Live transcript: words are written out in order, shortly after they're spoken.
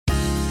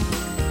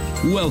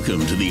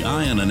Welcome to the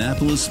Eye on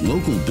Annapolis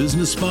Local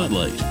Business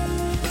Spotlight.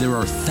 There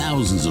are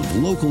thousands of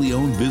locally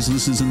owned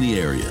businesses in the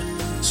area,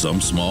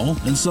 some small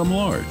and some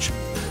large.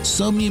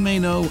 Some you may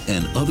know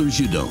and others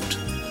you don't.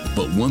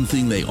 But one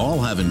thing they all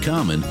have in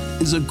common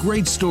is a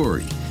great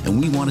story,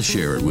 and we want to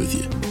share it with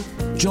you.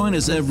 Join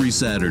us every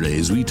Saturday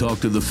as we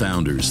talk to the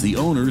founders, the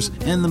owners,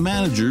 and the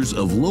managers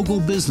of local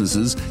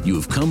businesses you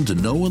have come to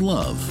know and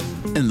love,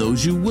 and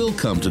those you will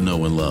come to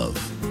know and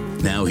love.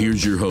 Now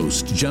here's your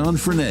host, John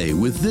Frenaye,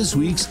 with this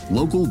week's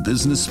Local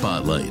Business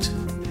Spotlight.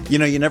 You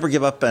know, you never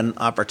give up an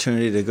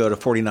opportunity to go to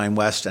 49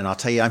 West, and I'll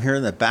tell you, I'm here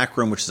in the back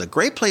room, which is a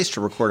great place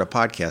to record a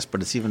podcast,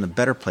 but it's even a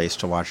better place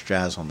to watch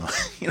jazz on the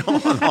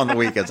on the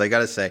weekends, I got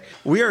to say.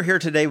 We are here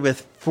today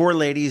with four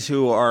ladies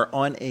who are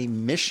on a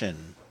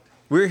mission.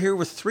 We're here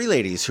with three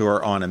ladies who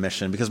are on a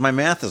mission because my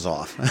math is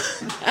off.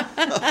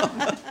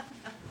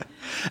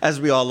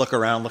 As we all look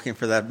around looking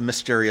for that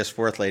mysterious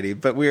fourth lady.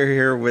 But we're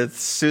here with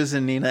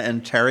Susan, Nina,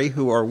 and Terry,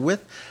 who are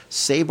with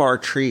Save Our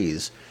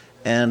Trees.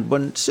 And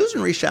when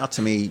Susan reached out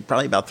to me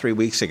probably about 4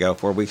 weeks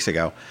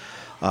ago,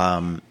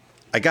 I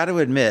got to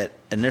admit,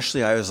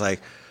 initially I was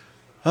like,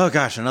 oh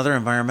gosh, another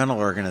environmental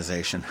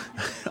organization.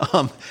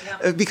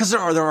 Because there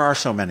are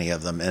so many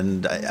of them.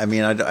 And I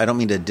mean, I don't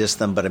mean to diss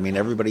them, but I mean,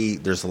 everybody,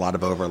 there's a lot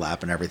of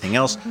overlap and everything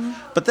else. Mm-hmm.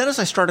 But then as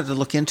I started to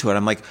look into it,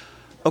 I'm like,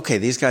 okay,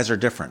 these guys are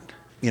different.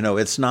 You know,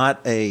 it's not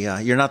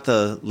you're not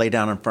the lay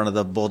down in front of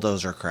the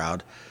bulldozer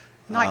crowd.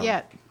 Not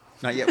yet.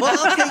 Not yet.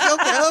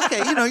 Well, okay.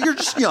 You know, you're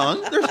just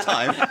young. There's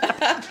time.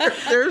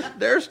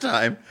 There's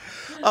time.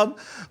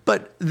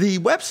 But the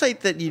website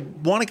that you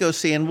want to go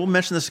see, and we'll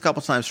mention this a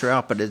couple times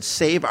throughout, but it's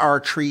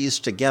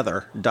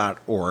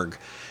saveourtreestogether.org.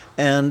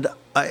 And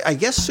I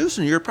guess,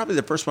 Susan, you're probably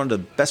the best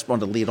one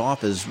to lead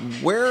off is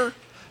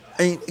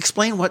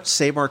explain what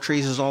Save Our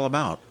Trees is all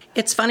about.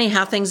 It's funny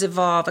how things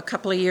evolve. A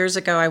couple of years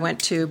ago, I went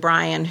to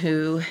Brian,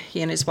 who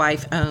he and his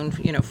wife own,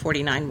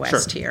 49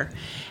 West here.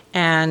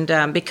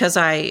 And because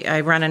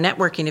I run a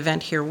networking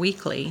event here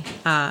weekly,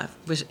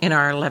 was in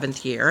our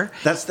 11th year.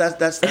 That's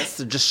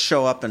to just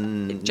show up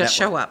and just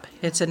show up.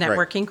 It's a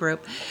networking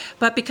group.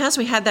 But because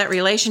we had that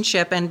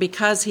relationship, and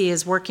because he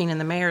is working in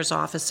the mayor's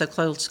office so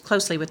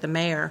closely with the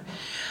mayor,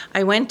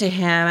 I went to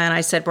him and I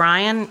said,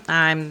 Brian,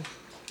 I'm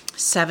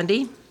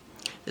 70.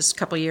 This is a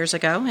couple of years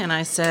ago, and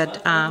I said,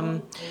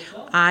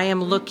 I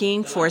am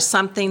looking for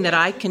something that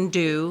I can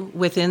do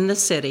within the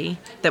city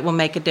that will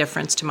make a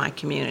difference to my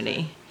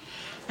community.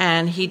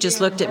 And he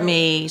just looked at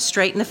me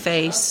straight in the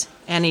face,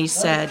 and he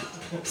said,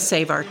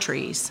 Save Our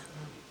Trees.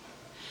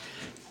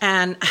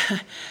 And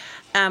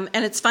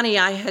it's funny,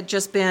 I had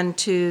just been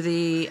to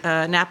the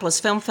Annapolis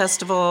Film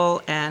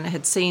Festival and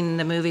had seen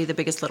the movie The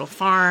Biggest Little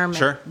Farm.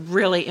 Sure. It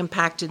really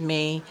impacted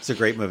me. It's a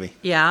great movie.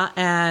 Yeah,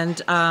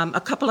 and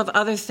a couple of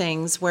other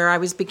things where I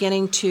was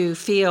beginning to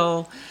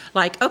feel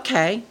like,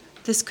 okay,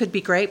 this could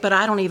be great, but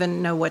I don't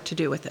even know what to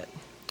do with it.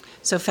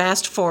 So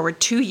fast forward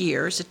 2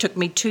 years. It took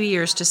me 2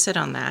 years to sit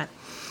on that.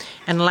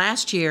 And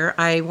last year,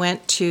 I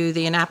went to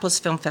the Annapolis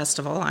Film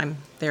Festival. I'm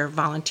their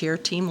volunteer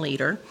team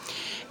leader.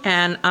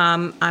 And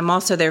I'm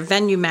also their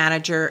venue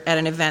manager at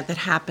an event that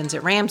happens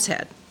at Ram's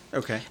Head.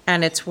 Okay.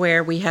 And it's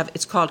where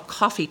it's called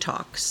Coffee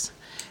Talks.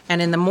 And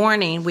in the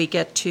morning, we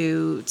get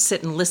to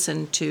sit and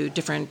listen to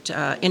different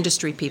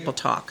industry people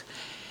talk.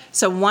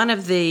 So one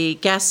of the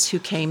guests who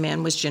came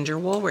in was Ginger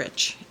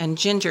Woolrich. And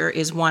Ginger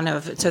is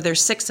so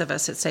there's 6 of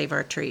us at Save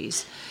Our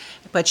Trees.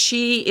 But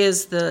she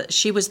was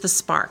the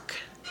spark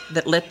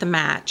that lit the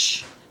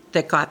match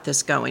that got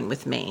this going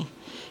with me.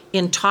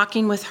 In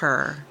talking with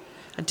her,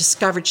 I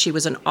discovered she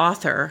was an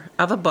author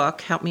of a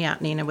book. Help me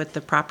out, Nina, with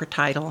the proper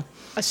title.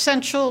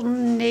 Essential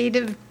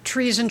Native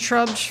Trees and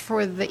Shrubs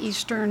for the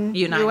Eastern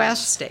United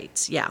U.S.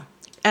 States, yeah.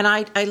 And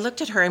I looked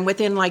at her, and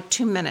within like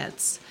 2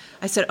 minutes,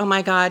 I said, oh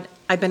my God,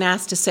 I've been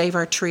asked to save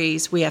our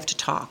trees. We have to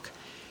talk.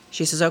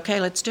 She says, okay,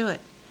 let's do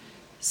it.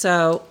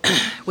 So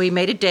we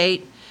made a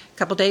date a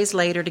couple days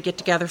later to get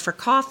together for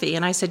coffee.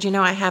 And I said,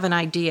 I have an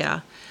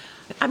idea.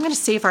 I'm going to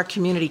see if our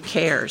community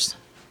cares.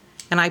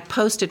 And I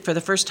posted for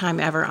the first time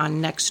ever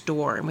on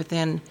Nextdoor. And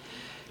within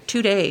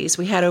 2 days,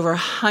 we had over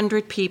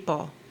 100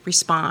 people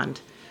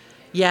respond.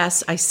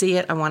 Yes, I see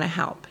it. I want to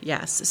help.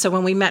 Yes. So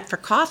when we met for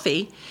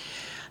coffee,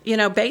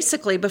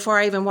 basically before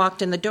I even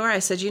walked in the door, I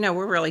said,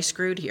 we're really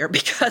screwed here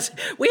because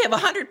we have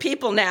 100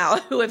 people now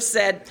who have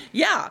said,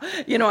 yeah,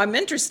 I'm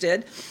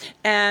interested.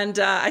 And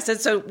I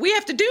said, so we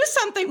have to do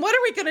something. What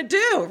are we going to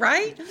do,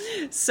 right?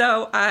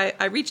 So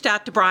I reached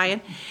out to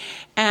Brian.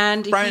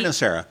 And Brian and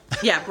Sarah.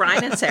 Yeah,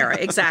 Brian and Sarah,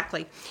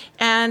 exactly.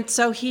 And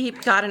so he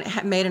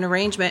made an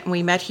arrangement, and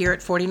we met here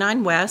at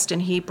 49 West, and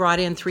he brought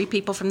in 3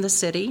 people from the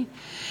city,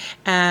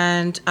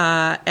 and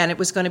it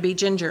was going to be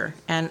Ginger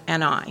and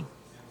I.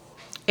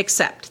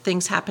 Except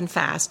things happen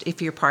fast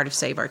if you're part of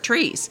Save Our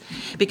Trees.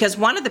 Because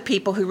one of the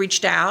people who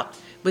reached out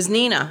was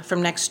Nina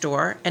from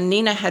Nextdoor, and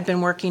Nina had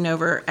been working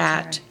over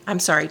at,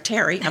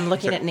 Terry. I'm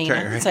looking at Nina.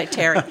 Terry. It's like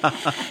Terry.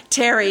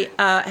 Terry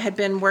had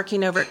been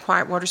working over at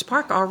Quiet Waters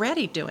Park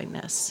already doing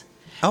this.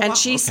 And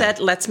she said,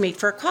 let's meet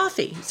for a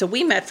coffee. So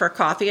we met for a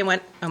coffee and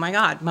went, oh my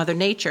God, Mother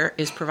Nature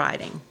is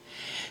providing.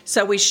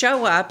 So we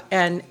show up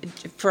and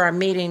for our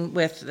meeting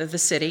with the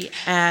city,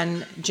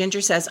 and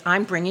Ginger says,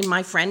 I'm bringing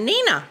my friend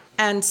Nina.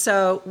 And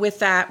so with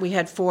that, we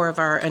had 4 of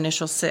our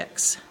initial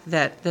 6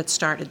 that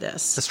started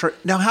this. That's right.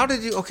 Now, how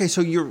did you? Okay,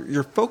 so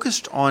you're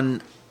focused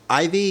on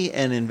ivy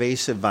and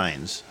invasive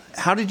vines.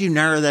 How did you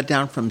narrow that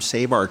down from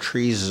Save Our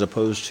Trees as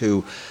opposed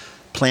to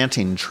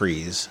planting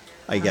trees?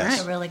 I guess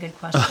That's a really good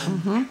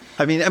question.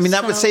 I mean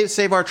that would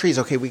save our trees.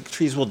 Okay,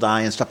 trees will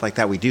die and stuff like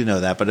that. We do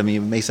know that, but I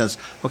mean, it makes sense.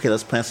 Okay,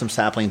 let's plant some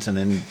saplings, and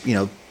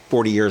in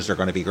 40 years they're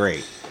going to be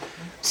great.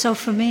 So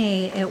for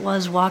me, it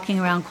was walking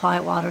around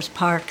Quiet Waters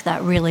Park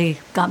that really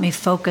got me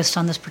focused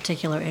on this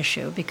particular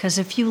issue. Because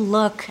if you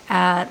look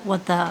at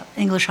what the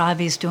English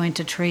ivy is doing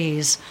to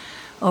trees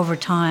over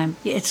time,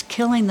 it's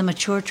killing the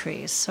mature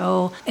trees.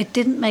 So it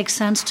didn't make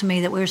sense to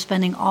me that we were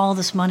spending all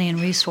this money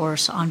and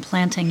resource on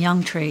planting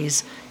young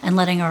trees and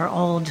letting our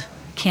old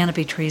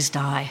canopy trees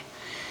die.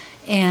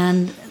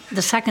 And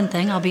the second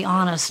thing, I'll be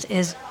honest,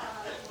 is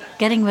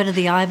getting rid of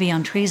the ivy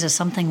on trees is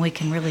something we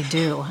can really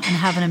do and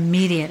have an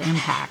immediate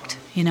impact.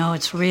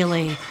 It's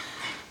really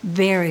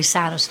very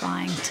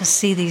satisfying to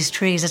see these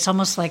trees. It's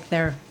almost like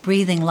they're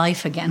breathing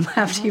life again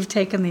after you've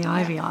taken the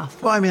ivy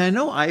off. Well, I mean, I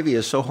know ivy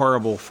is so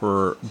horrible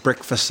for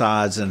brick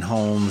facades and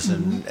homes,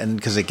 and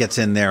because it gets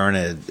in there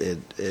and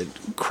it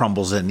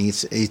crumbles and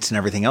eats and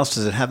everything else.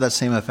 Does it have that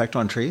same effect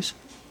on trees?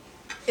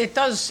 It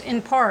does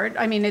in part.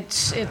 I mean,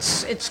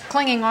 it's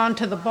clinging on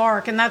to the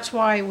bark, and that's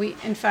why we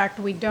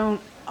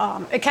don't.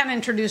 It can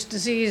introduce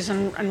disease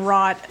and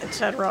rot,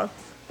 etc.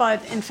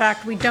 But in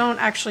fact, we don't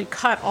actually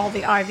cut all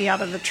the ivy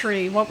out of the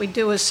tree. What we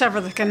do is sever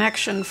the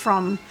connection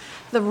from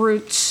the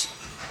roots.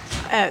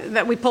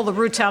 That we pull the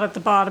roots out at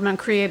the bottom and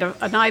create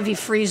an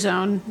ivy-free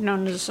zone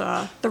known as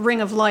the ring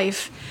of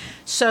life,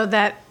 so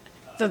that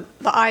the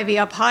ivy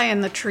up high in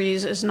the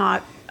trees is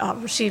not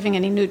receiving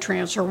any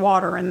nutrients or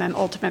water, and then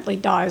ultimately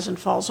dies and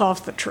falls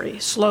off the tree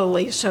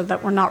slowly, so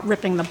that we're not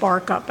ripping the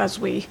bark up as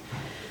we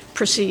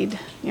proceed,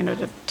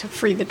 to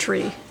free the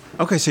tree.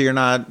 Okay, so you're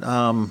not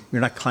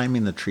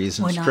climbing the trees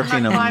and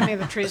stripping them. Climbing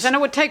the trees, and it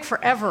would take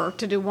forever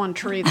to do one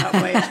tree that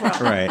way as well.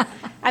 Right.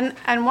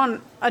 And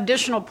one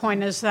additional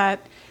point is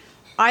that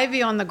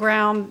ivy on the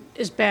ground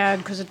is bad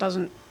because it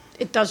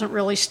doesn't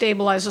really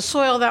stabilize the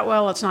soil that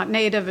well. It's not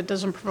native. It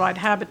doesn't provide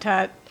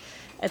habitat,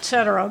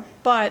 etc.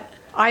 But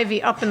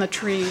ivy up in the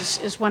trees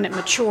is when it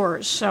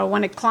matures. So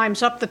when it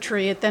climbs up the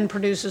tree, it then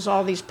produces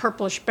all these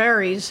purplish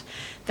berries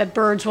that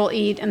birds will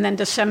eat and then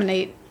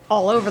disseminate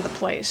all over the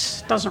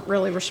place. Doesn't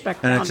really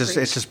respect boundaries.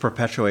 And it just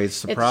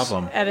perpetuates the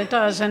problem. And it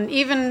does. And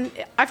even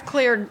I've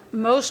cleared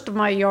most of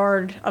my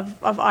yard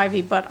of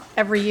ivy, but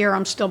every year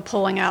I'm still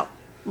pulling out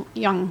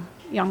young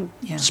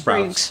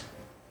sprigs.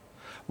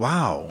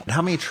 Wow.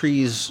 How many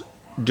trees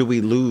do we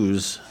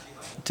lose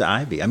to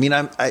ivy? I mean,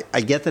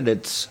 I get that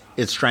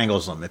it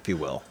strangles them, if you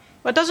will.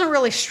 Well, it doesn't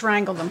really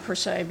strangle them per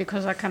se,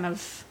 because that kind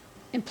of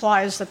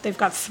implies that they've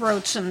got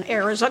throats and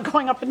air is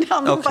going up and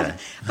down them. Okay.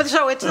 But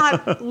so it's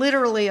not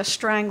literally a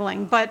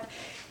strangling. But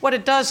what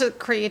it does, it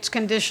creates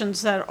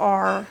conditions that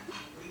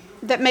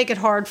make it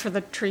hard for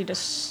the tree to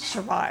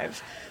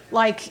survive.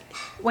 Like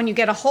when you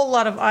get a whole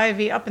lot of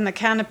ivy up in the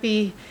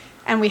canopy,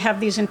 and we have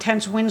these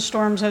intense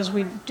windstorms as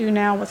we do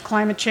now with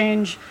climate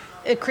change,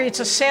 it creates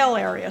a sail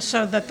area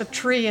so that the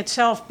tree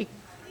itself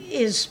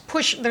is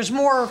pushed. There's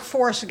more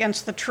force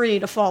against the tree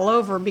to fall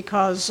over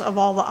because of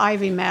all the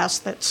ivy mass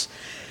that's.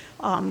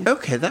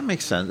 Okay, that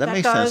makes sense. That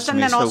makes does. sense to and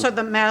me. then also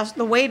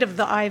the weight of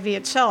the ivy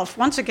itself.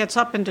 Once it gets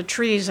up into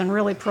trees and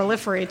really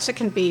proliferates, it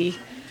can be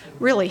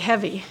really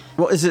heavy.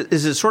 Well, is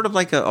it sort of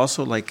like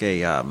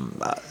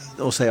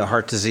we'll say a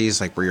heart disease,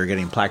 like where you're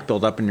getting plaque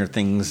buildup in your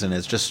things, and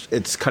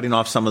it's cutting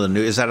off some of the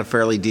is that a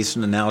fairly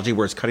decent analogy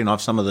where it's cutting off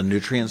some of the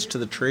nutrients to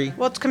the tree?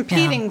 Well, it's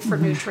competing for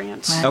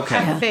nutrients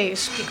at the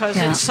base, because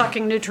it's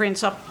sucking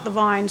nutrients up the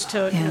vines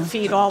to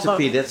feed all to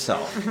feed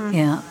itself. Mm-hmm.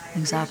 Yeah,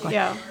 exactly.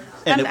 Yeah.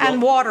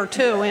 And water,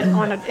 too.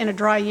 In a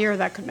dry year,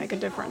 that could make a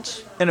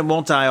difference. And it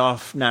won't die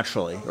off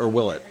naturally, or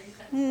will it?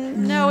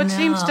 No, it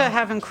seems to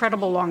have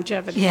incredible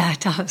longevity. Yeah, it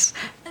does.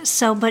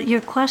 So, but your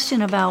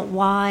question about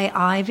why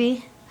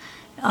ivy,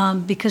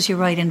 because you're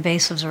right,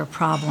 invasives are a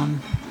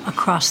problem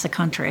across the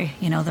country.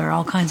 There are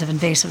all kinds of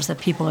invasives that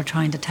people are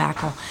trying to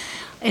tackle.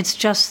 It's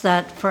just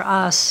that for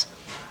us,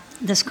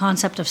 this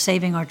concept of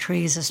saving our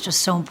trees is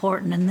just so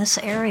important. And this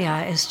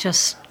area is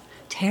just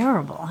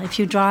terrible. If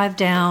you drive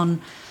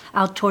down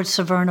out towards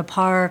Severna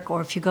Park,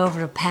 or if you go over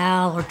to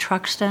Pal or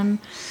Truxton,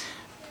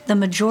 the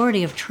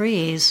majority of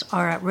trees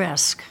are at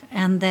risk.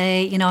 And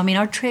they,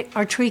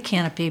 our tree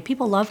canopy,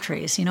 people love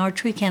trees. Our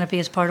tree canopy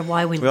is part of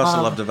why we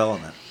also love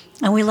development.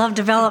 And we love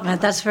development,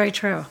 that's very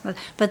true.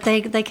 But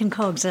they can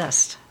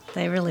coexist.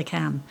 They really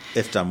can.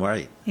 If done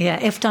right. Yeah,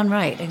 if done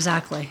right,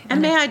 exactly.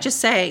 And may I just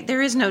say,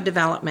 there is no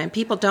development.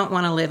 People don't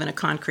want to live in a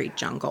concrete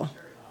jungle.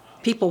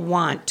 People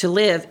want to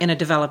live in a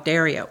developed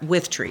area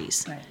with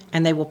trees,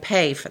 and they will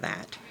pay for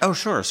that. Oh,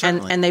 sure,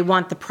 certainly. And they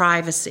want the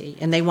privacy,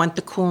 and they want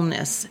the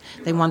coolness,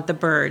 they want the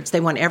birds,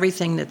 they want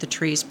everything that the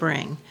trees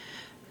bring.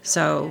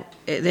 So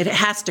it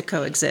has to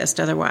coexist,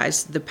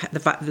 otherwise the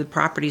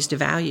property's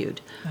devalued.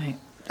 Right.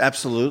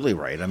 absolutely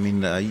right. I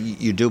mean,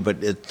 you do,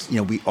 but it's,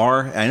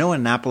 I know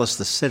Annapolis,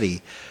 the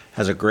city,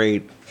 has a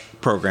great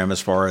program as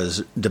far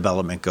as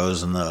development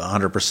goes, and the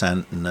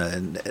 100%,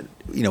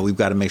 and we've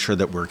got to make sure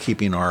that we're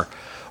keeping our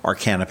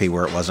canopy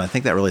where it was. And I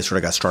think that really sort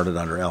of got started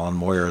under Ellen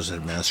Moyer's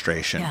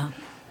administration. Yeah.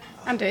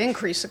 And to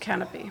increase the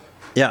canopy.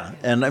 Yeah,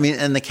 and I mean,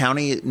 and the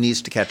county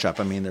needs to catch up.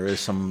 I mean, there is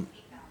some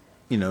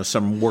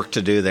work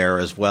to do there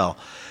as well.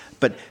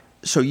 But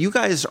so you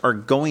guys are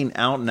going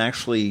out and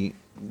actually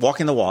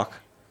walking the walk.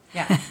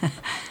 Yeah.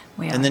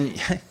 We are. And then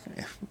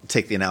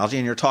take the analogy,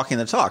 and you're talking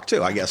the talk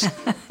too, I guess.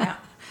 Yeah.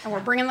 And we're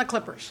bringing the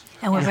clippers.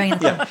 And we're bringing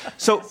Yeah.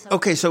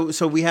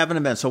 So we have an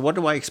event. So what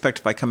do I expect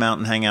if I come out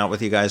and hang out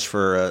with you guys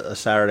for a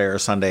Saturday or a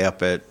Sunday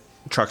up at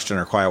Truxton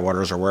or Quiet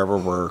Waters or wherever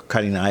we're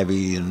cutting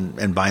ivy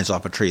and vines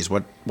off of trees?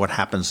 What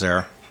happens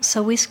there?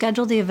 So we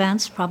schedule the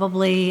events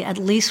probably at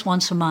least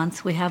once a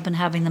month. We have been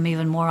having them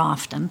even more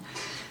often.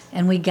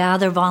 And we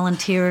gather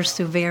volunteers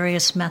through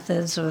various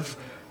methods of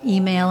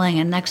emailing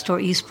and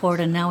Nextdoor Eastport,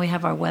 and now we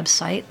have our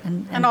website.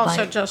 And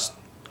also just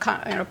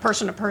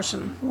person to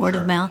person. Word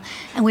of mouth.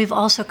 And we've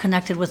also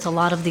connected with a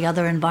lot of the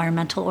other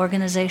environmental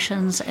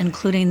organizations,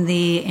 including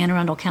the Anne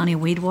Arundel County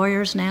Weed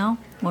Warriors now.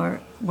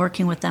 We're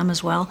working with them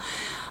as well.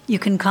 You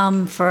can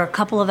come for a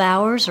couple of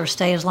hours or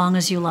stay as long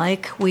as you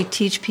like. We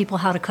teach people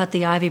how to cut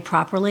the ivy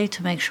properly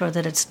to make sure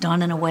that it's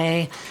done in a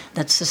way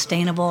that's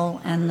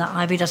sustainable and the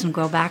ivy doesn't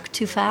grow back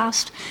too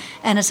fast.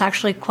 And it's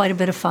actually quite a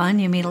bit of fun.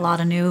 You meet a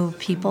lot of new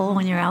people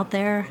when you're out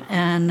there.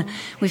 And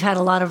we've had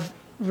a lot of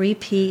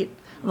repeat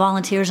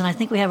volunteers, and I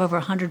think we have over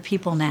 100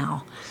 people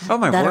now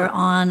that are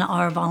on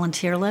our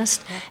volunteer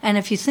list. And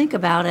if you think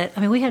about it,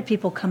 I mean, we had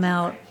people come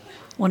out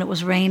when it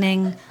was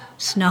raining,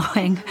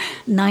 snowing,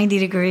 90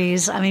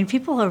 degrees. I mean,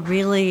 people are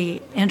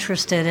really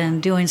interested in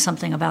doing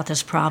something about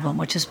this problem,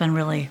 which has been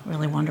really,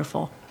 really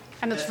wonderful.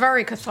 And it's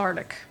very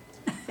cathartic.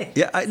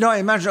 Yeah, I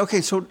imagine.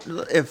 Okay, so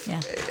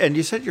and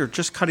you said you're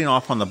just cutting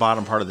off on the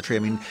bottom part of the tree. I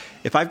mean,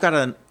 if I've got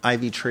an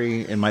ivy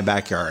tree in my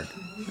backyard,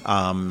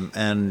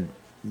 and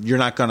you're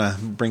not going to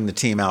bring the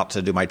team out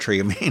to do my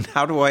tree. I mean,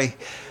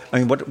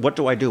 what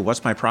do I do?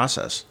 What's my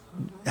process?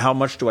 How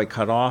much do I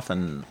cut off?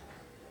 And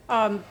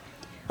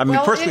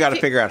first we got to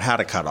figure out how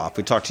to cut off.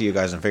 We talked to you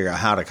guys and figure out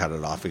how to cut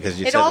it off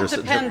because it all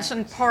depends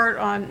in part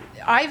on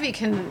ivy.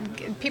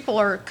 People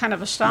are kind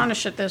of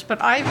astonished at this, but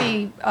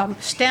ivy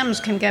stems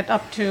can get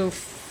up to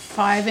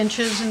 5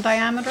 inches in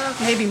diameter,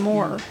 maybe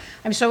more.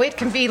 I mean, so it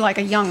can be like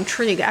a young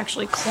tree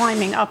actually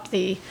climbing up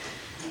the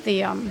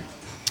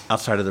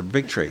outside of the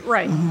big tree.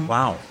 Right. Mm-hmm.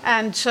 Wow.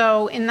 And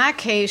so in that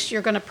case,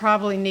 you're going to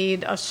probably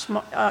need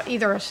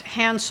either a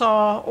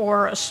handsaw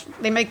or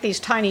they make these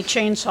tiny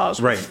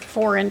chainsaws right. with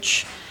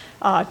 4-inch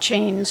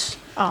chains.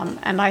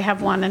 And I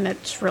have one, and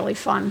it's really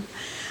fun.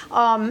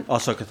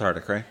 Also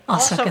cathartic, right?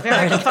 Also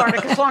very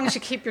cathartic, as long as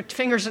you keep your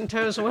fingers and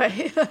toes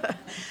away.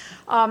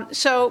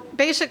 So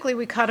basically,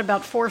 we cut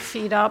about 4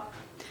 feet up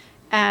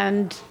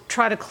and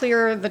try to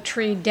clear the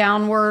tree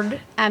downward,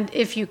 and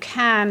if you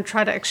can,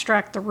 try to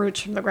extract the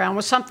roots from the ground.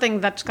 With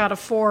something that's got a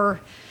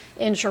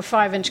 4-inch or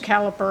 5-inch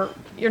caliper,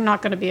 you're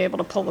not going to be able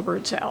to pull the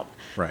roots out.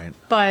 Right.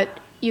 But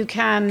you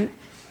can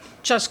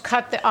just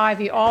cut the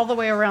ivy all the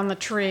way around the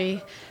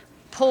tree,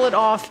 pull it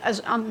off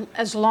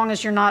as long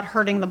as you're not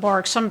hurting the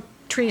bark. Some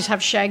trees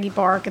have shaggy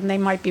bark, and they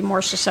might be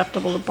more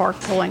susceptible to bark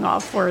pulling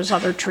off, whereas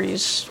other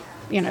trees,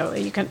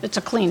 it's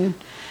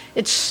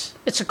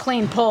a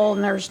clean pull,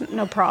 and there's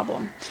no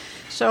problem.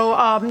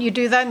 So you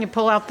do that, and you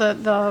pull out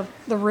the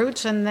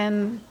roots, and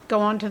then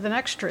go on to the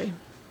next tree.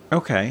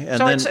 Okay. And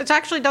so then it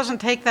actually doesn't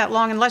take that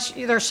long, unless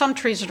there's some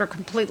trees that are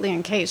completely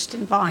encased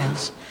in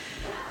vines,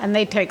 and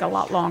they take a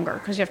lot longer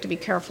because you have to be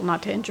careful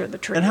not to injure the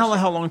tree. And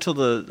how long till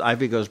the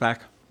ivy goes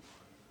back?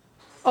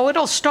 Oh,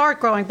 it'll start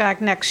growing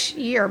back next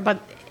year, but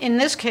in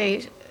this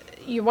case,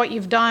 what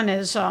you've done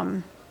is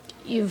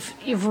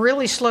you've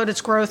really slowed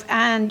its growth,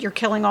 and you're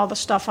killing all the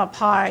stuff up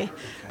high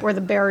where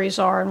the berries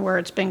are and where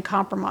it's been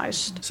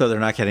compromised. So they're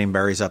not getting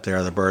berries up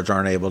there. The birds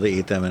aren't able to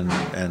eat them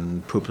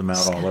and poop them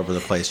out all over the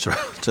place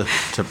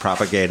to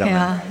propagate them.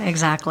 Yeah,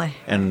 exactly.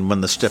 And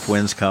when the stiff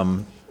winds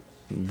come,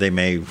 they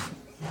may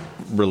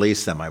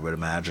release them, I would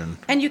imagine.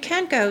 And you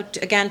can go,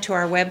 again, to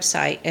our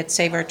website at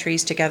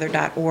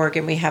saveourtreestogether.org,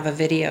 and we have a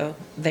video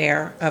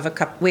there of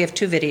we have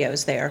 2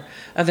 videos there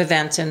of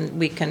events,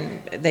 and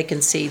they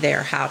can see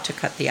there how to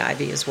cut the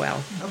ivy as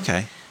well.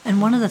 Okay.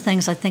 And one of the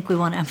things I think we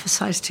want to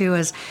emphasize, too,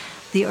 is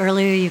the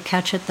earlier you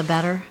catch it, the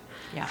better.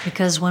 Yeah.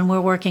 Because when we're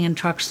working in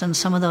Truxton,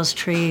 some of those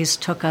trees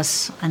took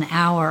us an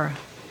hour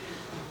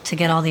to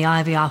get all the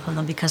ivy off of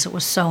them because it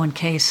was so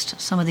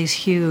encased. Some of these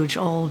huge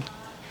old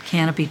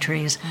canopy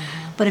trees.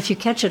 Mm-hmm. But if you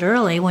catch it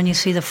early, when you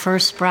see the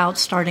first sprout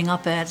starting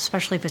up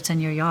especially if it's in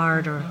your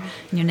yard or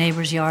in your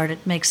neighbor's yard,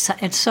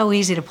 it's so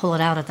easy to pull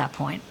it out at that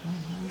point.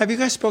 Mm-hmm. Have you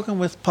guys spoken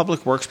with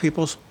Public Works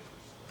peoples?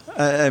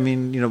 I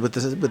mean, with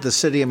the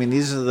city. I mean,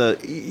 these are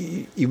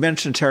you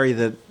mentioned, Terry,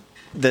 that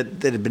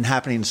had been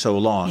happening so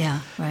long.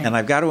 Yeah, right. And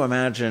I've got to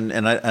imagine,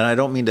 and I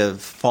don't mean to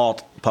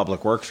fault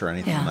Public Works or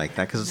anything like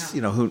that, because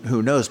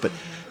who knows, but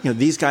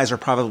these guys are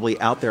probably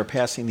out there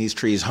passing these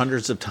trees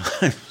hundreds of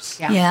times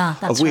Yeah,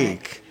 that's a right.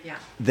 week.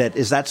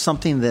 Is that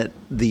something that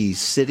the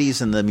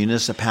cities and the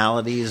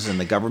municipalities and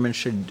the government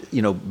should,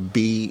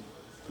 be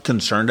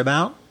concerned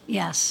about?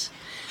 Yes.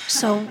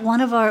 So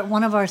one of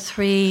our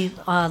three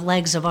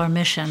legs of our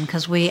mission,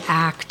 because we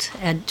act,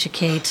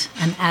 educate,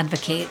 and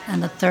advocate,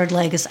 and the third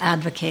leg is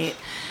advocate.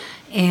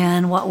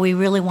 And what we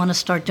really want to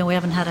start doing, we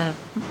haven't had a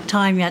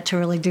time yet to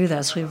really do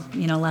this. We've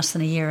less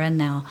than a year in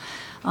now,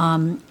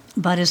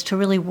 but is to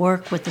really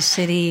work with the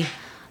city,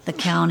 the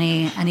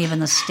county, and even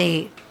the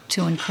state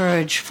to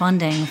encourage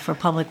funding for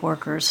public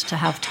workers to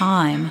have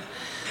time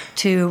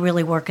to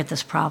really work at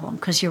this problem.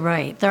 Because you're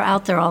right, they're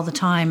out there all the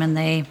time, and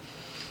they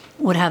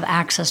would have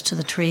access to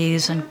the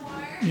trees and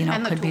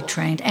And the could be tools.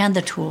 trained, and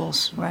the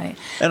tools, right?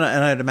 And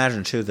I'd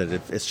imagine, too,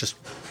 that it's just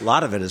a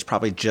lot of it is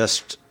probably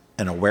just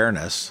an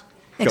awareness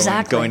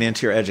Exactly. going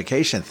into your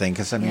education thing.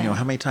 Because, Yeah.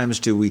 how many times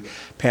do we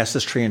pass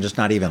this tree and just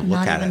not even look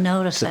Not at even it?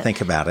 notice to it. think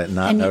about it and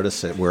not And you-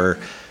 notice it. Where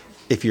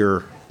if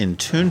you're in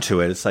tune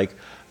to it, it's like,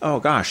 oh,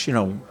 gosh,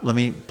 let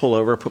me pull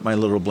over, put my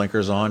little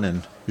blinkers on,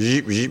 and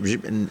zip, zip,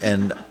 zip,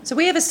 and So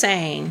we have a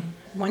saying,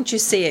 once you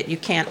see it, you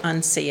can't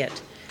unsee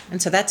it.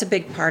 And so that's a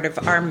big part of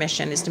our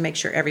mission, is to make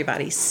sure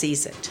everybody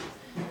sees it.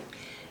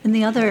 And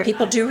the other,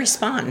 People do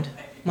respond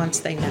once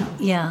they know.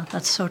 yeah,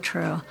 that's so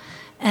true.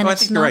 And I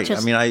it's think not you're right.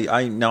 just.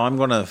 I know I'm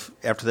going to,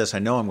 after this, I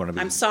know I'm going to be.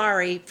 I'm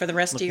sorry for the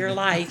rest of your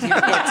life. You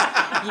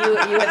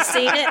have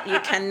seen it. You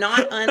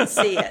cannot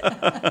unsee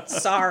it.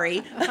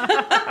 Sorry.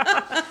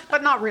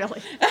 But not really.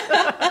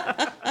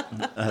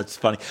 That's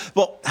funny.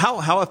 Well,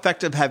 how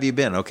effective have you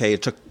been? Okay,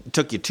 it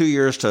took you 2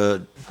 years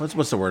to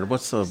what's the word?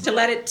 What's the To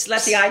let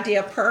the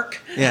idea perk.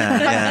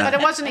 yeah. But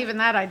it wasn't even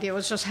that idea. It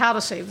was just how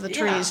to save the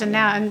trees.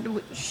 Yeah.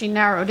 And she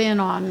narrowed in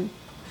on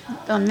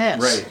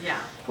this Right. Yeah.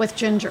 with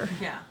Ginger.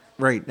 Yeah.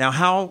 Right. Now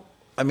how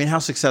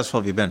successful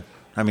have you been?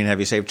 Have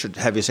you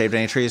saved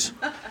any trees?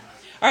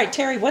 All right,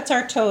 Terry, what's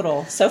our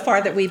total so far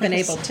that we've been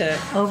able to?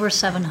 Over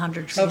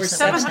 700 trees. Over that we've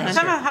 700. saved.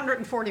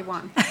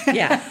 741.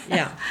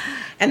 Yeah.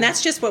 And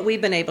that's just what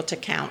we've been able to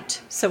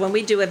count. So when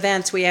we do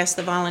events, we ask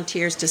the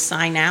volunteers to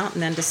sign out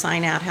and then to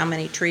sign out how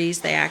many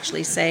trees they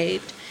actually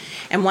saved.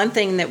 And one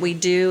thing that we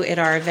do at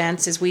our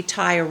events is we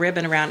tie a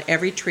ribbon around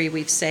every tree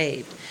we've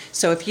saved.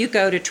 So if you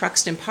go to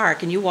Truxton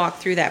Park and you walk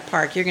through that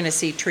park, you're going to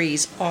see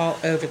trees all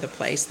over the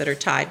place that are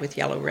tied with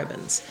yellow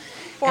ribbons.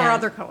 Or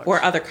other colors.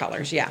 Or other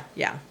colors, yeah.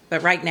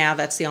 But right now,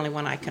 that's the only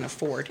one I can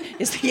afford,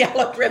 is the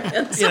yellow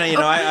ribbons.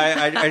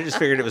 I just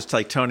figured it was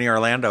like Tony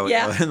Orlando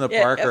Yeah, in the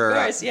yeah, park. of or,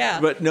 course, yeah.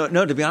 But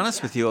no. To be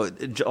honest with you,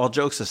 all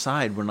jokes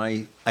aside, when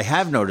I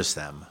have noticed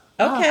them,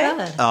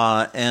 Okay.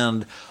 Oh, good.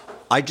 and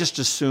I just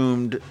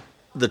assumed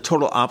the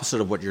total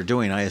opposite of what you're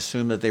doing. I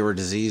assumed that they were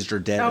diseased or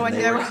dead, Oh, and and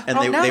they they were, were- and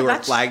oh, they, no, they were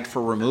that's- flagged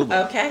for removal.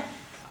 Okay.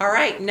 All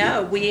right.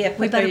 No, we have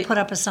We better the- put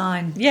up a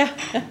sign. Yeah.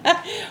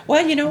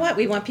 Well, you know what?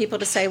 We want people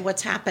to say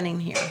what's happening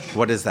here.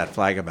 What is that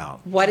flag about?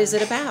 What is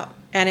it about?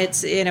 And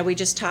it's, we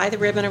just tie the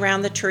ribbon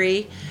around the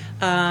tree.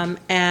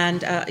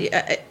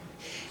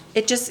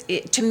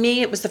 To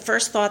me, it was the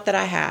first thought that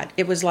I had.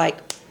 It was like,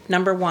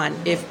 number one,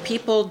 if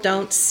people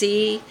don't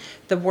see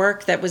the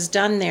work that was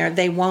done there,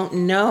 they won't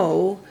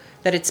know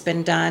that it's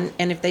been done.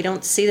 And if they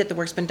don't see that the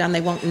work's been done,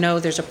 they won't know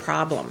there's a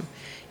problem.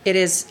 It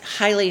is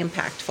highly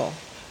impactful.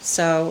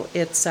 So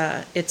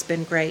it's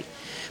been great.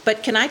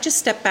 But can I just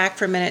step back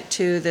for a minute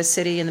to the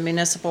city and the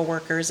municipal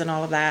workers and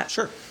all of that?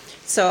 Sure.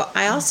 So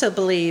I also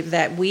believe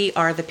that we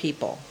are the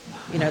people.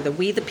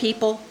 We the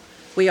people,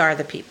 we are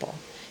the people.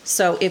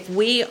 So if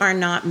we are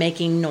not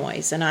making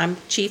noise, and I'm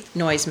chief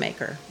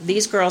noisemaker.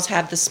 These girls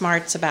have the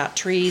smarts about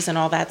trees and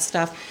all that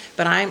stuff,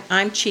 but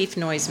I'm chief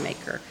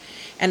noisemaker.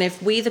 And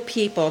if we the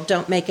people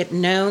don't make it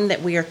known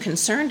that we are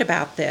concerned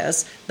about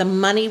this, the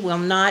money will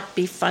not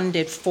be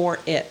funded for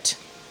it.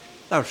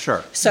 Oh,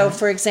 sure. So,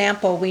 for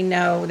example, we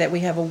know that we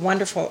have a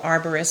wonderful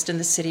arborist in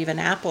the city of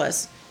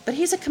Annapolis, but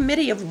he's a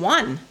committee of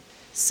one.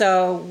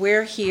 So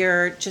we're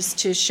here just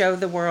to show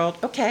the world,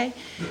 okay,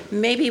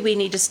 maybe we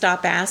need to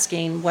stop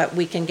asking what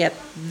we can get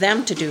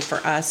them to do for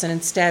us, and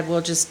instead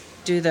we'll just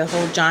do the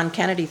whole John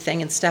Kennedy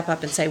thing and step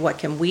up and say, what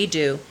can we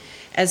do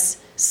as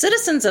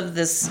citizens of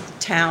this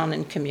town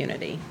and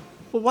community?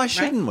 Well, why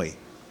shouldn't we?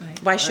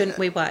 Why shouldn't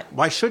we what?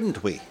 Why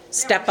shouldn't we?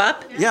 Step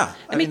up? Yeah.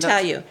 Let me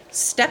tell you,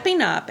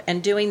 stepping up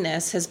and doing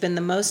this has been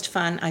the most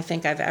fun I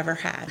think I've ever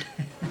had.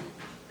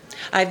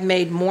 I've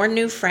made more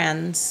new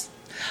friends.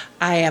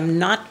 I am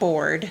not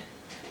bored.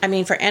 I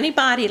mean, for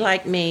anybody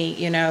like me,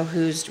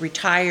 who's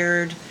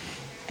retired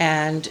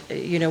and,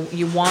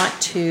 you want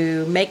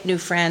to make new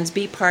friends,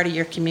 be part of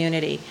your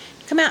community,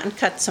 come out and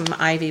cut some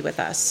ivy with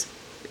us.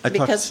 I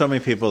talked to so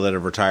many people that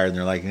have retired, and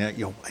they're like,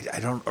 I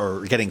don't,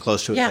 or getting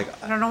close to it. Yeah.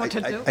 Like, I don't know what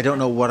to do. I don't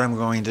know what I'm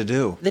going to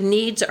do. The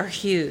needs are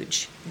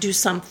huge. Do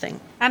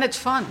something. And it's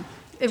fun.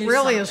 It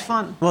really is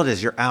fun. Well, it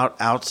is. You're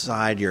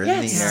outside. You're in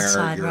Yes. the air.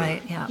 Outside, you're,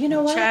 right? Yeah. You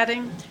know what?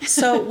 Chatting.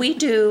 So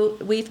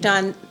we've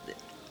done,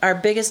 our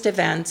biggest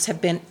events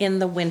have been in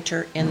the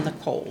winter, in the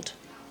cold.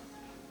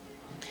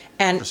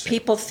 And Interesting.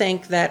 people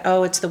think that,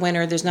 oh, it's the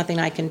winter, there's nothing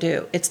I can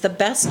do. It's the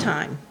best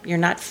time. You're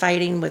not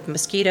fighting with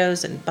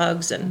mosquitoes and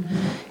bugs, and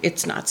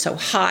it's not so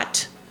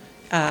hot.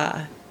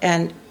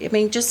 And, I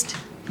mean, just,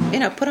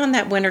 put on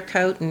that winter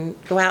coat and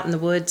go out in the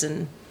woods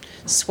and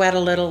sweat a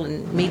little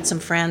and meet some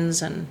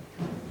friends and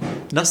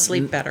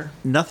sleep better.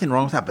 Nothing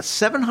wrong with that, but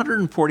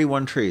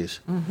 741 trees.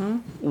 Mm-hmm.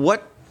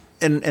 What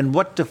and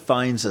what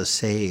defines a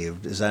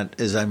saved? Is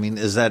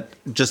that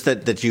just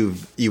that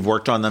you've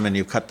worked on them and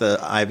you've cut the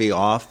ivy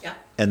off? Yeah.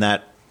 And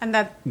that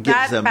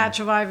gives them- batch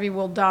of ivy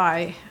will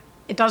die.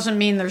 It doesn't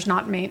mean there's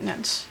not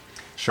maintenance.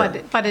 Sure.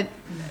 But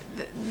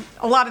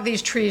a lot of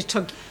these trees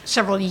took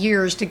several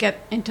years to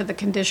get into the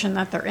condition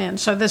that they're in.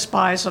 So this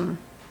buys them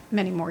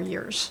many more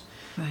years.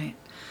 Right.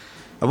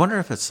 I wonder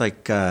if it's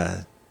like,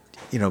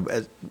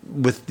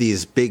 with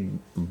these big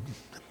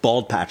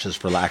bald patches,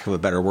 for lack of a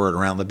better word,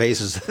 around the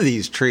bases of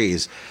these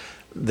trees,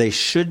 they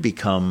should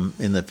become,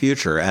 in the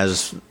future,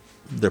 as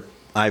the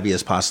ivy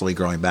is possibly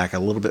growing back, a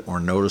little bit more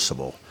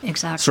noticeable.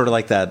 Exactly. Sort of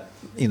like that,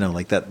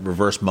 like that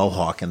reverse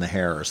mohawk in the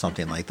hair or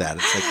something like that.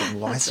 It's like,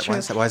 why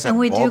is that And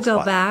we do bald go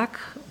spot? back.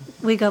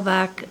 We go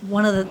back.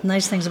 One of the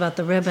nice things about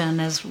the ribbon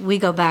is we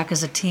go back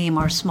as a team,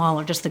 or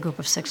smaller, just the group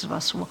of 6 of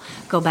us will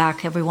go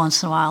back every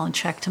once in a while and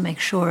check to make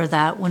sure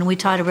that when we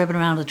tied a ribbon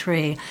around a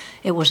tree,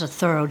 it was a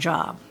thorough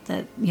job,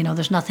 that,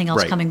 there's nothing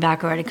else Right. coming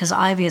back already, because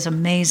ivy is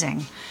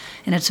amazing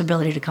in its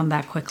ability to come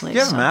back quickly. Do you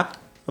have so- a map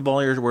of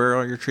where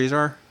all your trees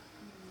are?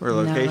 Or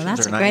locations? No,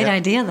 that's or a not great yet?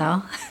 idea,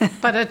 though.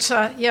 But it's,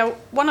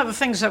 one of the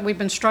things that we've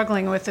been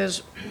struggling with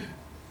is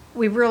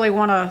we really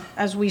want to,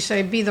 as we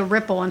say, be the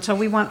ripple. And so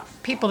we want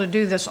people to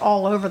do this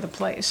all over the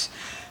place.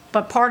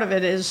 But part of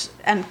it is,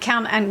 and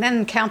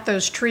then count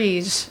those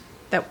trees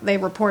that they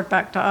report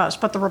back to us.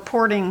 But the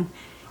reporting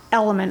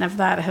element of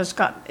that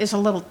is a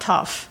little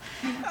tough.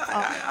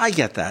 I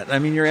get that. I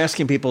mean, you're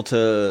asking people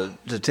to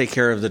take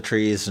care of the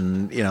trees,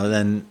 and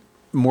then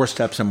more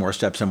steps and more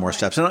steps and more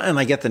steps. And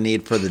I get the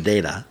need for the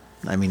data.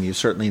 I mean, you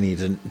certainly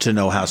need to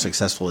know how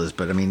successful it is.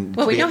 But I mean,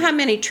 Well, we know how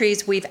many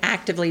trees we've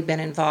actively been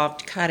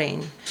involved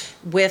cutting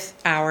with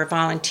our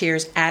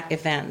volunteers at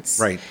events.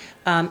 Right.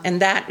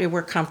 And that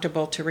we're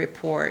comfortable to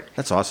report.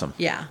 That's awesome.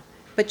 Yeah.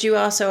 But you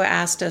also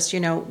asked us,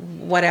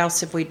 what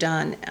else have we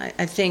done?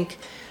 I think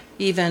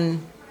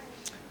even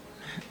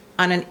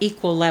on an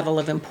equal level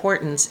of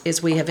importance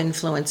is we have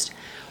influenced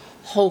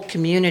whole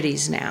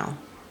communities now.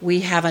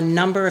 We have a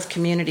number of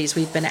communities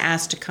we've been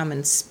asked to come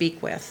and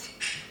speak with,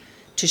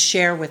 to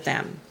share with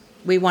them.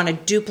 We want to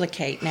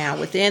duplicate now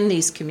within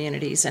these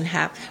communities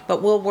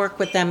but we'll work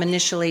with them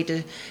initially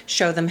to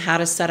show them how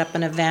to set up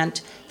an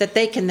event that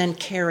they can then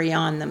carry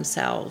on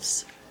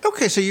themselves.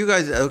 Okay, so you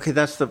guys,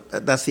 that's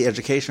the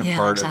education Yeah,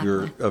 part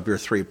exactly. of your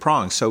 3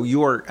 prongs. So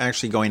you are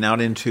actually going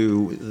out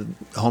into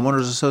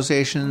homeowners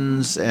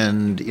associations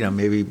and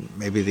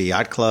maybe the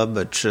yacht club,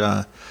 but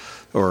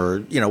or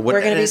what?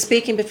 We're going to be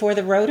speaking before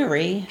the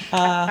Rotary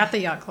At the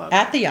yacht club.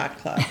 at the yacht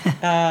club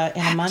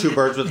in a month. 2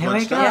 birds with There one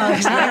we stone. go.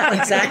 Yeah,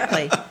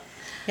 exactly.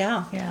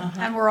 Yeah. Yeah.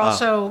 And we're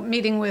also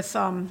meeting with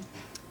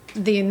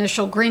the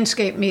initial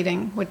Greenscape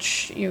meeting,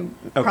 which you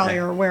probably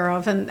are aware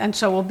of. And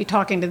so we'll be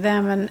talking to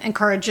them and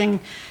encouraging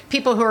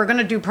people who are going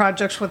to do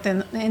projects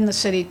in the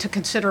city to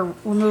consider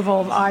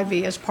removal of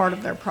ivy as part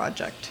of their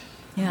project.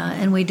 Yeah,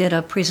 and we did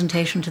a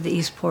presentation to the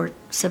Eastport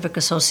Civic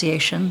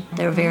Association.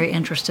 They were very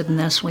interested in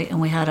this. We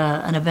had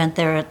an event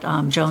there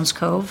at Jones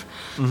Cove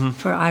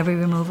for ivy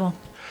removal.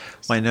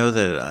 Well, I know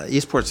that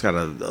Eastport's got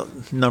a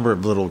number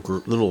of little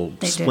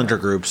They do. splinter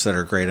groups that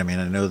are great. I mean,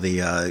 I know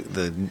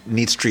the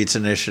Neat Streets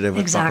Initiative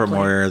with Exactly. Bumper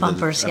Moyer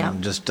Bumpers, yeah.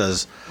 just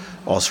does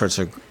all sorts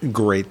of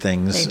great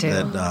things. They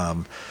do.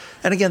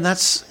 And again,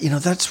 that's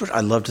what I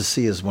love to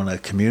see, is when a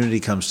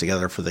community comes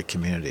together for the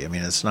community. I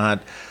mean, it's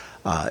not.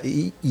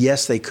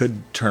 Yes, they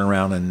could turn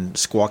around and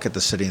squawk at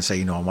the city and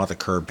say, I want the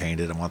curb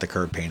painted.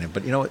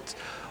 But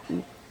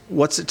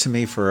what's it to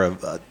me for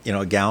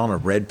a gallon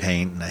of red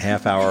paint and a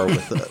half hour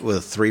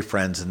with 3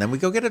 friends, and then we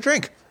go get a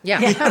drink. Yeah,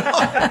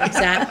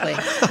 exactly.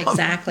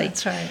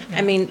 That's right.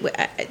 I mean,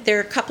 there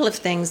are a couple of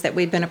things that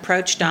we've been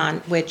approached on,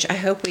 which I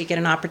hope we get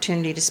an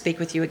opportunity to speak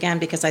with you again,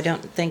 because I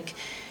don't think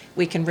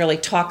we can really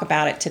talk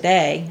about it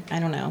today. I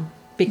don't know,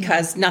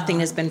 because nothing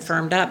has been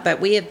firmed up.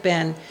 But we've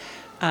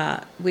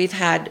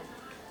had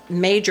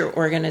major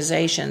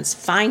organizations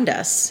find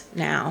us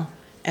now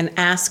and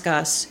ask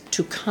us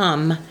to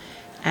come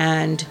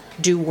and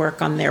do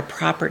work on their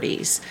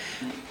properties.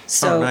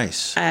 So,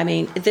 nice. I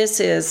mean,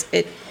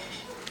 it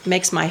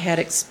makes my head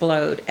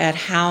explode at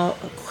how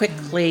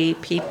quickly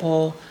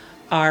people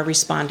are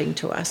responding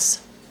to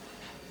us.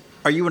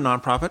 Are you a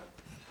nonprofit?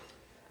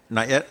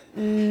 Not yet?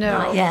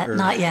 No.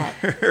 Not yet.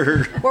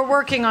 We're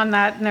working on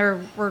that,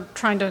 and we're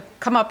trying to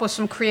come up with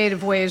some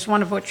creative ways,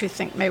 one of which we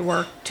think may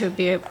work, to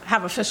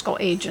have a fiscal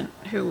agent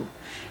who,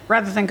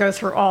 rather than go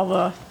through all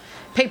the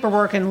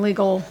paperwork and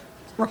legal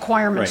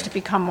requirements Right. to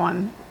become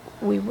one,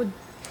 we would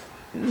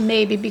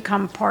maybe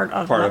become part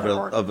of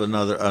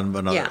another.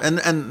 Yeah.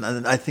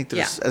 And I think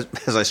there's,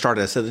 as I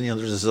started, I said,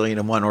 there's a zillion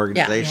and one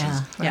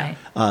organizations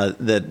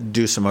that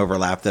do some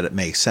overlap that it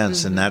makes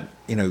sense, and that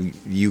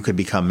you could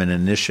become an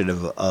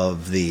initiative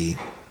of the,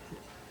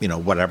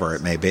 whatever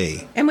it may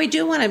be. And we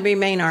do want to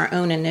remain our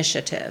own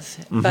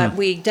initiative, but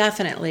we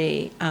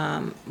definitely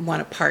want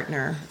to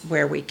partner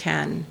where we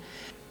can.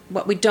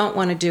 What we don't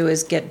want to do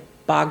is get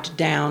bogged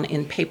down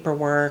in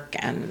paperwork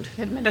and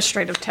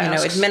administrative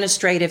tasks,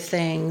 administrative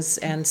things,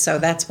 and so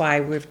that's why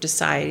we're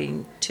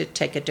deciding to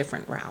take a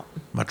different route.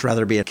 Much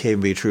rather be at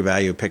K&B True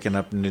Value picking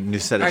up a new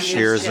set of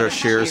shears.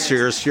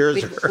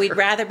 We'd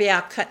rather be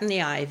out cutting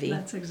the ivy.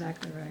 That's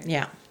exactly right.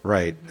 Yeah.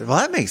 Right. Well,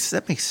 that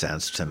makes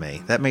sense to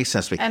me. That makes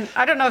sense to me. And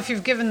I don't know if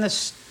you've given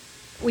this.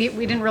 We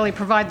didn't really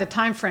provide the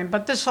time frame,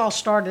 but this all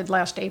started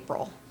last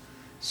April,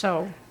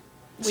 so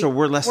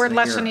we're less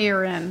than a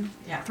year in,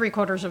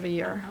 3/4 of a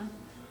year.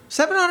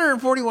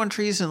 741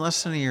 trees in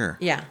less than a year.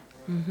 Yeah.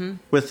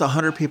 With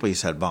 100 people, you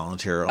said,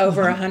 volunteer.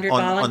 Over 100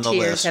 on volunteers the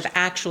list. have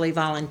actually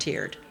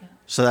volunteered.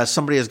 So that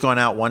somebody has gone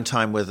out one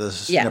time with a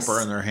snipper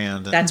in their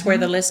hand. That's where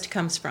the list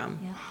comes from.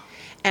 Yeah.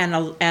 And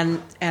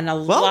a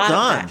Well lot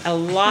done. of that, a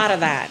lot of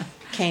that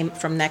came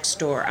from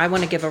Nextdoor. I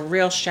want to give a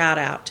real shout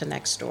out to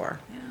Nextdoor.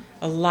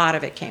 A lot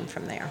of it came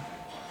from there.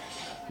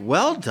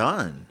 Well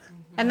done.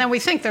 And then we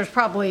think there's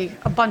probably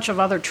a bunch of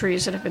other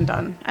trees that have been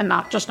done and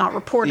not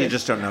reported. You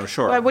just don't know,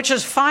 sure. Which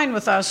is fine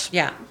with us.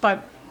 Yeah.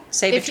 But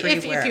Save a tree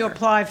if you wherever.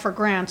 apply for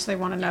grants, they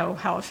want to know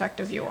how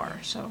effective you are.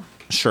 So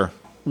Sure.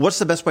 What's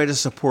the best way to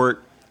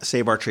support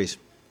Save Our Trees?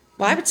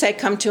 Well, I would say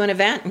come to an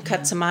event and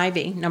cut some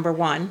ivy, number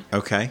one.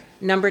 Okay.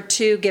 Number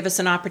two, give us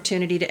an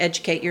opportunity to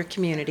educate your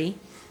community.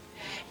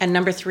 And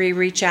number three,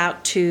 reach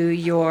out to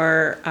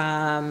your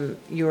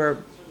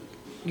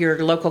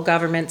local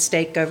government,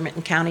 state government,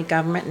 and county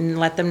government, and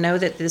let them know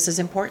that this is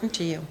important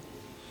to you.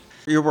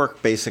 Your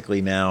work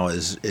basically now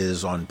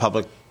is on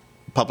public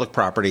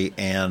property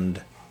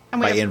and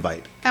by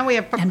invite. And we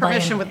have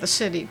permission with the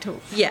city too.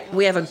 Yeah,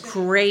 we have a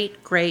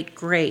great, great,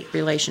 great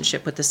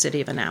relationship with the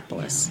city of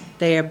Annapolis.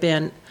 They have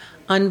been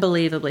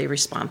unbelievably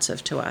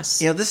responsive to us.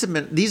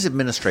 These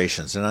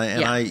administrations, and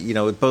I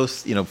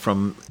both,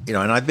 from, and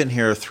I've been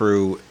here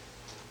through,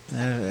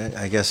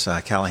 I guess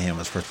Callahan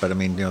was first, but I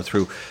mean,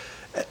 through,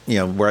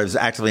 where I was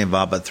actively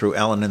involved, but through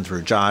Ellen and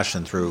through Josh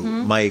and through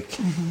Mike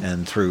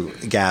and through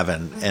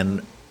Gavin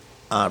and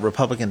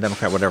Republican,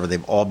 Democrat, whatever,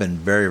 they've all been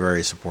very,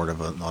 very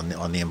supportive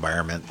on the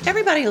environment.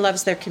 Everybody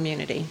loves their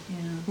community. Yeah.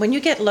 When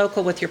you get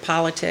local with your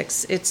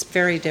politics, it's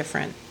very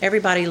different.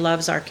 Everybody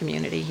loves our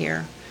community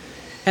here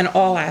and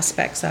all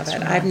aspects of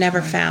it. I've never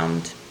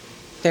found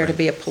there to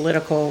be a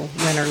political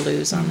win or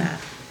lose on that.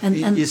 And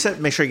you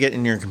said make sure you get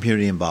in your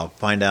community involved.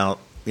 Find out,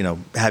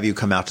 have you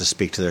come out to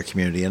speak to their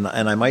community. And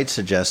I might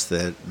suggest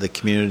that the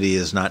community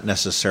is not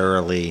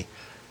necessarily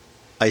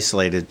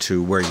isolated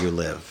to where you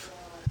live.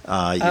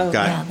 You've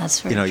got,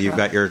 that's very you've true.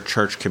 got your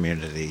church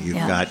community. You've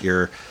got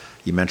you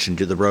mentioned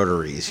the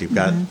Rotaries. You've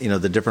got,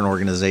 the different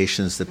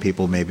organizations that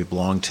people maybe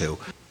belong to.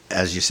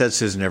 As you said,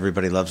 Susan,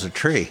 everybody loves a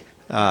tree.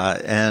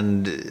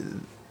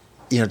 And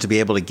to be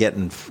able to get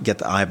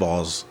the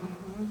eyeballs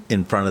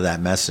in front of that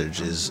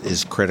message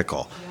is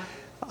critical.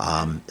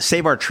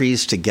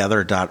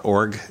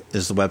 SaveOurTreesTogether.org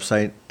is the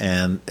website,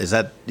 and is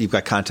that you've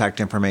got contact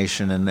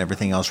information and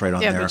everything else right on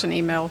there? Yeah, there's an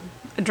email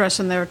address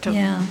in there too.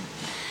 Yeah.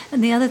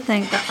 And the other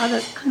kind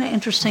of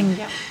interesting,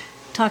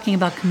 talking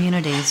about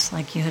communities,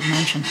 like you had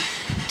mentioned,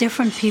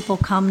 different people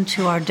come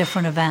to our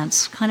different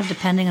events, kind of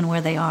depending on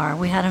where they are.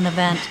 We had an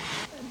event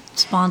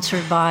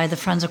sponsored by the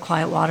Friends of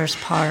Quiet Waters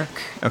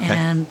Park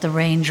and the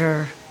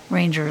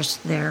Rangers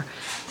there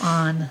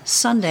on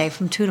Sunday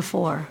from 2 to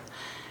 4.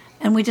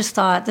 And we just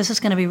thought this is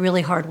going to be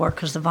really hard work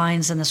because the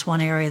vine's in this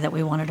one area that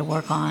we wanted to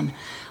work on.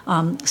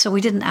 So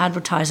we didn't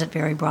advertise it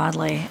very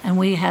broadly. And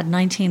we had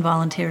 19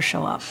 volunteers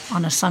show up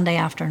on a Sunday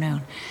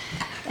afternoon.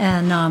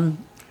 And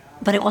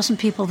but it wasn't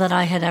people that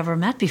I had ever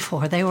met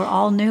before. They were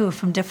all new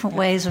from different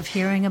ways of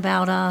hearing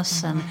about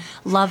us and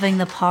loving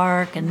the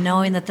park and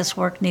knowing that this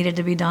work needed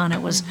to be done.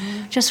 It was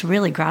just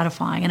really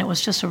gratifying, and it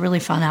was just a really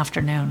fun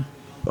afternoon.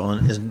 Well,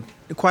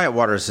 Quiet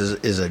Waters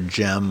is a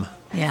gem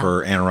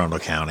for Anne Arundel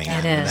County.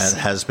 It is. It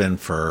has been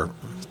for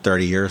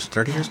 30 years.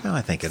 30 years now,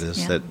 I think it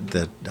is, that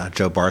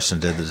Joe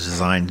Barson did the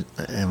design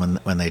and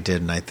when they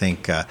did. And I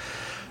think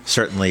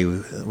certainly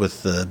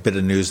with the bit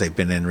of news they've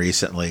been in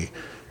recently,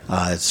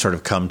 it's sort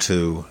of come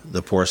to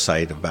the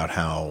foresight about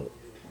how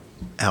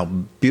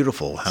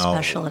beautiful, how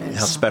special it is.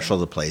 How special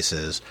the place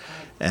is.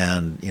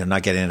 And,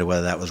 not getting into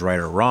whether that was right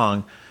or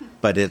wrong,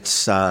 but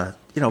it's...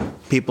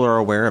 people are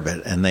aware of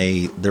it, and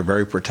they're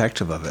very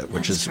protective of it,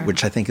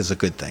 which I think is a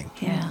good thing.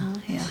 Yeah.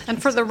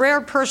 And for the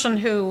rare person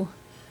who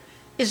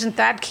isn't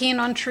that keen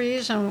on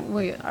trees,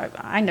 and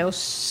I know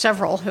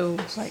several who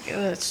like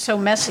it's so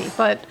messy,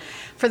 but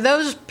for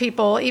those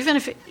people, even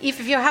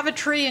if you have a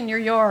tree in your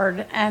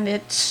yard and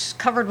it's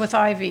covered with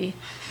ivy,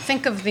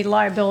 think of the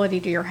liability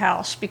to your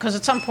house, because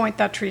at some point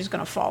that tree is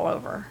going to fall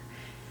over,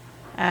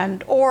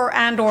 or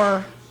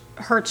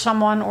hurt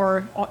someone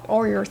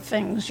or your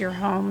things, your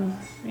home.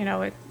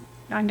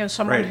 I know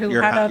someone who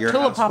had a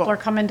tulip poplar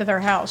come into their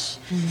house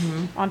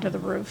onto the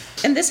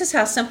roof. And this is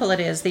how simple it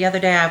is. The other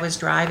day I was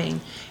driving,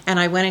 and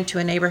I went into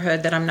a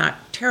neighborhood that I'm not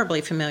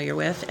terribly familiar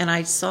with, and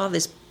I saw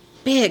this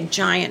big,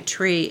 giant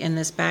tree in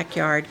this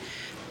backyard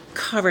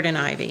covered in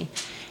ivy.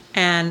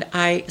 And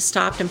I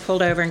stopped and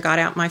pulled over and got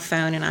out my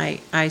phone, and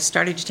I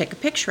started to take a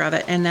picture of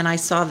it, and then I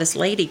saw this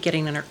lady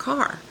getting in her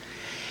car.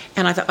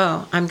 And I thought,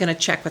 oh, I'm going to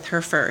check with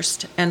her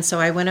first. And so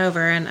I went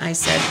over and I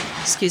said,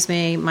 excuse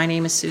me, my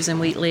name is Susan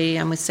Wheatley.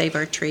 I'm with Save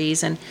Our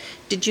Trees. And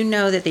did you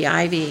know that the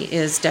ivy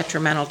is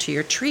detrimental to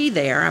your tree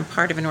there? I'm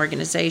part of an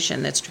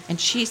organization that's... And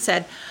she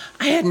said,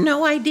 I had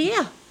no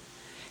idea.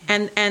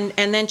 And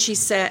then she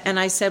said, and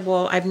I said,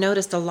 well, I've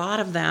noticed a lot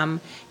of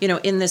them,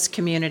 in this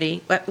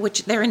community,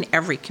 which they're in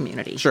every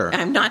community. Sure.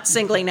 I'm not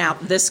singling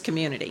out this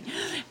community.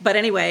 But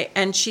anyway,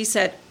 and she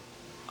said,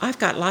 I've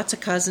got lots of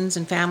cousins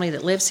and family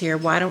that lives here.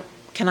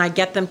 Can I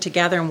get them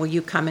together and will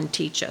you come and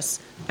teach us?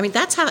 I mean,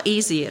 that's how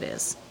easy it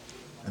is.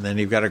 And then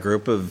you've got a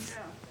group of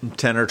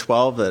 10 or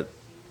 12 that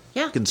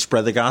can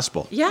spread the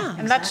gospel. Yeah.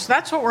 And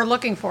that's what we're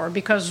looking for,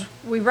 because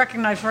we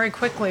recognize very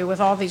quickly with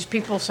all these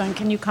people saying,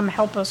 can you come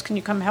help us? Can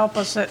you come help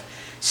us? That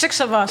 6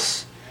 of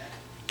us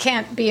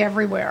can't be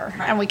everywhere,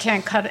 and we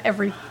can't cut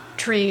every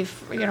tree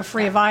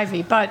free of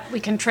ivy, but we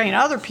can train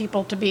other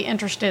people to be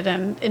interested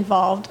and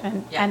involved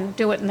and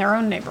do it in their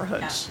own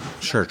neighborhoods. Yeah.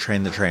 Sure,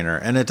 train the trainer.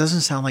 And it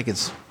doesn't sound like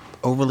it's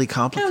overly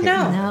complicated.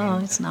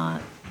 No, it's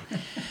not.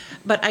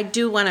 But I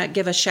do want to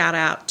give a shout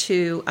out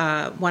to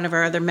one of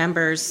our other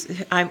members.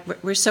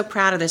 We're so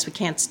proud of this, we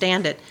can't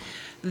stand it.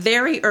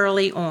 Very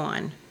early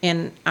on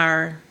in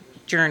our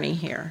journey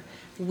here,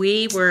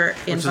 we were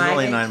invited. Which is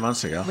only 9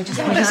 months ago. Which is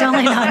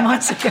only 9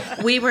 months ago.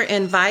 We were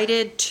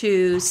invited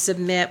to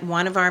submit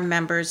one of our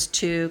members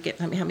to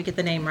help me get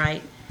the name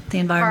right. The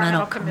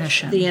Environmental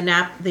Commission. The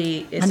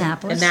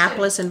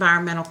Annapolis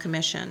Environmental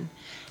Commission.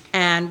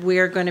 And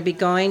we're going to be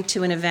going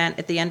to an event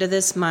at the end of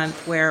this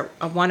month where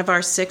one of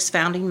our 6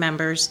 founding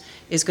members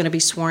is going to be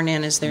sworn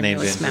in as their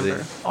newest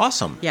member.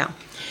 Awesome. Yeah.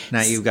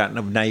 Now you've got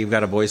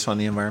a voice on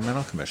the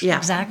Environmental Commission. Yeah.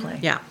 Exactly.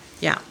 Yeah.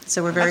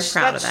 So we're very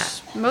proud of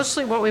that.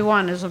 Mostly what we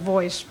want is a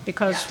voice,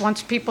 because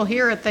once people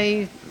hear it,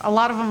 a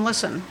lot of them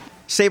listen.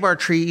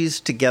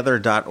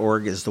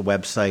 SaveOurTreesTogether.org is the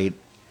website.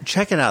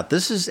 Check it out.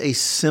 This is a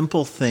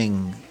simple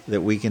thing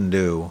that we can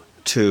do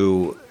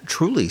to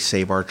truly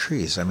save our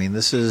trees. I mean,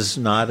 this is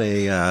not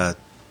a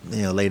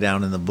lay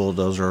down in the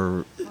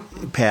bulldozer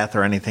path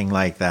or anything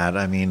like that.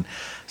 I mean,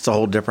 it's a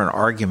whole different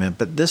argument,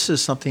 but this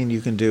is something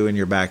you can do in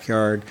your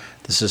backyard.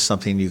 This is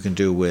something you can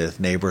do with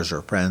neighbors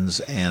or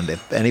friends. And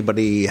if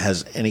anybody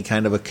has any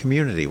kind of a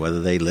community,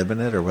 whether they live in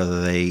it or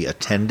whether they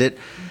attend it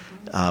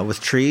with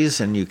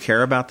trees and you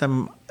care about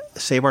them,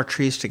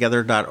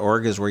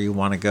 SaveOurTreesTogether.org is where you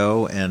want to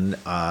go. And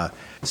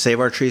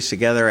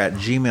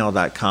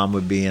SaveOurTreesTogether@gmail.com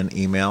would be an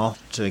email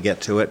to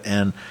get to it.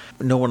 And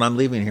when I'm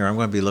leaving here, I'm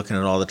going to be looking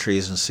at all the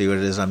trees and see what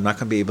it is. I'm not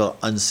going to be able to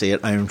unsee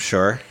it, I'm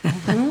sure.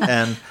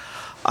 And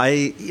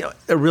a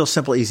real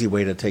simple, easy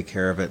way to take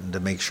care of it and to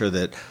make sure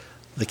that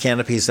the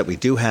canopies that we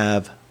do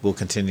have will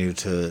continue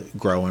to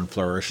grow and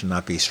flourish and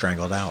not be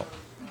strangled out.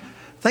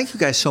 Thank you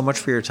guys so much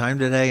for your time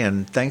today,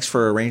 and thanks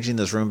for arranging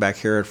this room back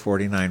here at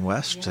 49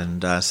 West. Yeah.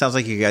 And sounds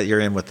like you're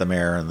in with the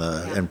mayor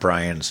and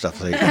Brian and stuff,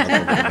 so you got a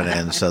little bit of an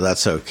in, so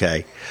that's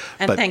okay.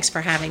 And thanks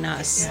for having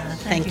us. Yeah,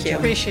 thank you.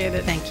 Appreciate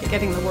it. Thank you.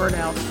 Getting the word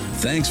out.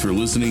 Thanks for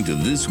listening to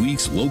this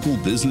week's Local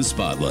Business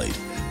Spotlight.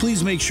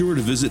 Please make sure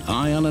to visit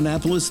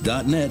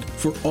eyeonannapolis.net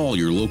for all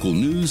your local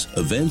news,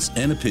 events,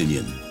 and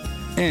opinion.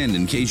 And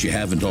in case you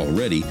haven't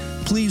already,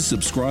 please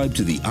subscribe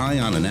to the Eye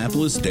on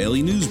Annapolis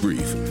Daily News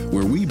Brief,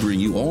 where we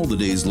bring you all the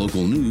day's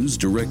local news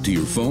direct to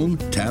your phone,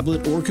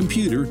 tablet, or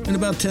computer in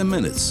about 10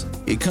 minutes.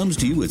 It comes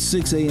to you at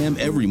 6 a.m.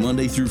 every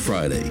Monday through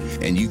Friday,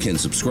 and you can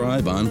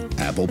subscribe on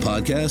Apple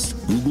Podcasts,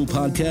 Google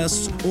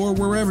Podcasts, or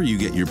wherever you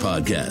get your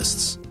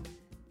podcasts.